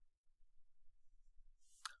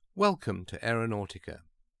Welcome to Aeronautica.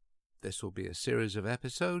 This will be a series of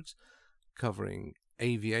episodes covering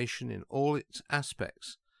aviation in all its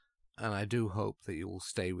aspects, and I do hope that you will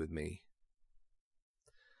stay with me.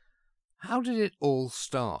 How did it all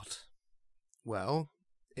start? Well,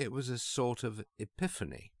 it was a sort of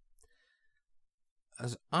epiphany.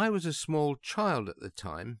 As I was a small child at the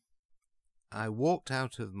time, I walked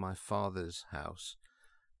out of my father's house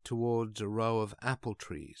towards a row of apple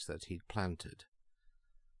trees that he'd planted,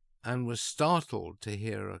 and was startled to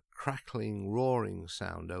hear a crackling, roaring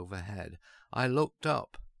sound overhead. I looked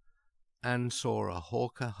up and saw a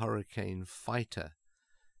Hawker Hurricane fighter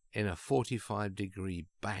in a 45-degree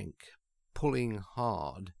bank, pulling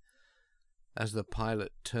hard as the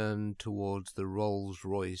pilot turned towards the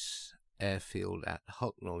Rolls-Royce airfield at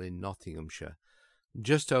Hucknall in Nottinghamshire,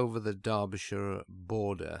 just over the Derbyshire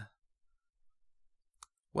border.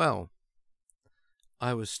 Well,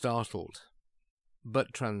 I was startled,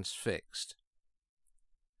 but transfixed.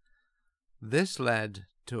 This led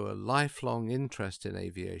to a lifelong interest in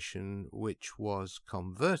aviation, which was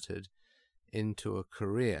converted into a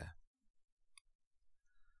career.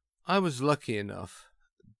 I was lucky enough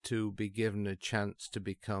to be given a chance to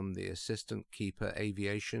become the Assistant Keeper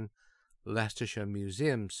Aviation Leicestershire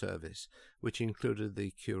Museum Service, which included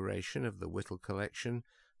the curation of the Whittle Collection,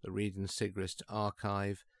 the Reed and Sigrist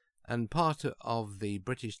Archive, and part of the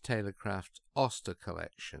British Tailorcraft Oster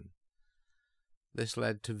Collection. This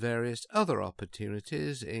led to various other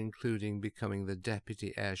opportunities, including becoming the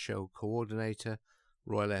Deputy Airshow Coordinator,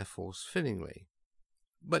 Royal Air Force Finningley.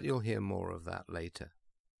 But you'll hear more of that later.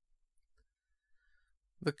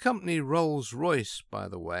 The company Rolls-Royce, by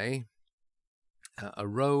the way,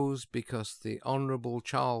 arose because the Honourable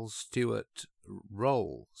Charles Stewart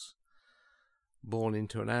Rolls, born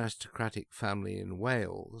into an aristocratic family in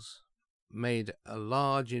Wales, made a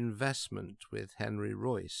large investment with Henry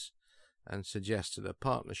Royce and suggested a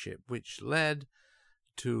partnership, which led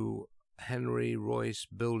to Henry Royce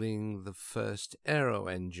building the first aero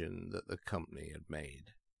engine that the company had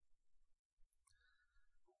made.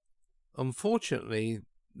 Unfortunately,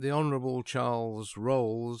 the Honourable Charles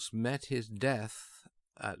Rolls met his death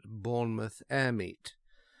at Bournemouth Airmeet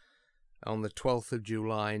on the 12th of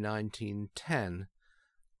July 1910,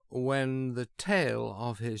 when the tail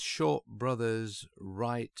of his Short Brothers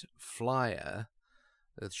Wright Flyer,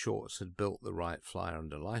 the Shorts had built the Wright Flyer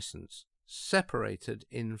under license, separated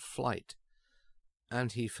in flight,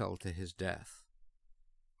 and he fell to his death.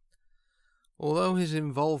 Although his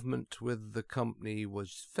involvement with the company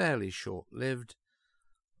was fairly short-lived,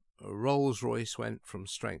 Rolls-Royce went from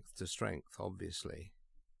strength to strength, obviously.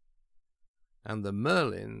 And the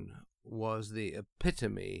Merlin was the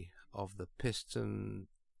epitome of the piston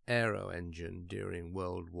aero engine during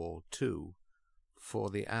World War II for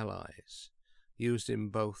the Allies, used in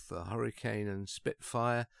both the Hurricane and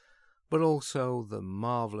Spitfire, but also the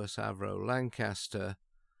marvellous Avro Lancaster,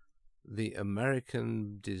 the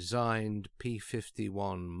American-designed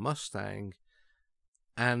P-51 Mustang,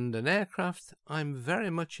 and an aircraft I'm very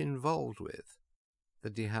much involved with, the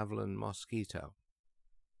de Havilland Mosquito.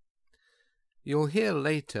 You'll hear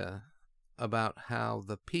later about how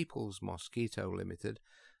the People's Mosquito Limited,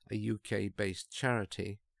 a UK-based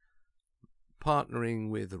charity, partnering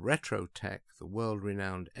with Retrotech, the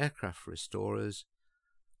world-renowned aircraft restorers,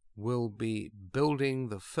 will be building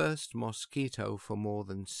the first Mosquito for more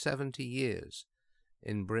than 70 years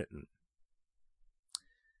in Britain.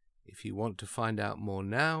 If you want to find out more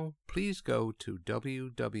now, please go to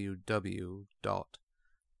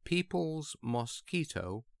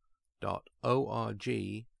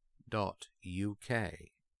www.peoplesmosquito.org.uk.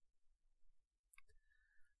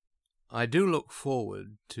 I do look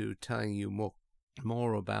forward to telling you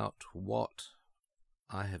more about what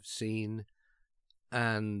I have seen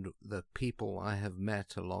and the people I have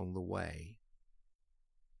met along the way.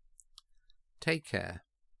 Take care.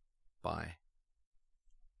 Bye.